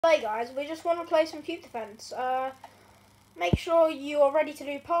play, guys. We just want to play some Cube Defense. Make sure you are ready to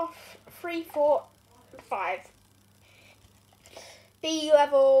do path 3, 4, 5. B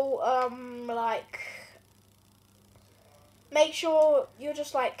level, like, make sure you're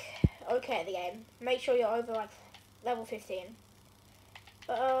just, like, okay at the game. Make sure you're over, like, level 15.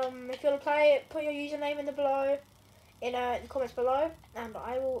 But, if you want to play it, put your username in the comments below, and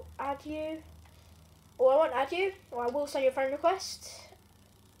I will add you. Or I won't add you, or I will send you a friend request.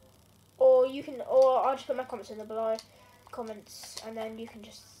 Or I'll just put my comments in the comments, and then you can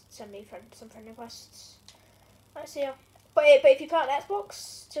just send me some friend requests. Let's see ya. But if you can't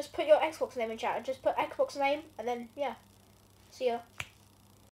Xbox, just put your Xbox name in chat. Just put Xbox name, and then yeah. See ya.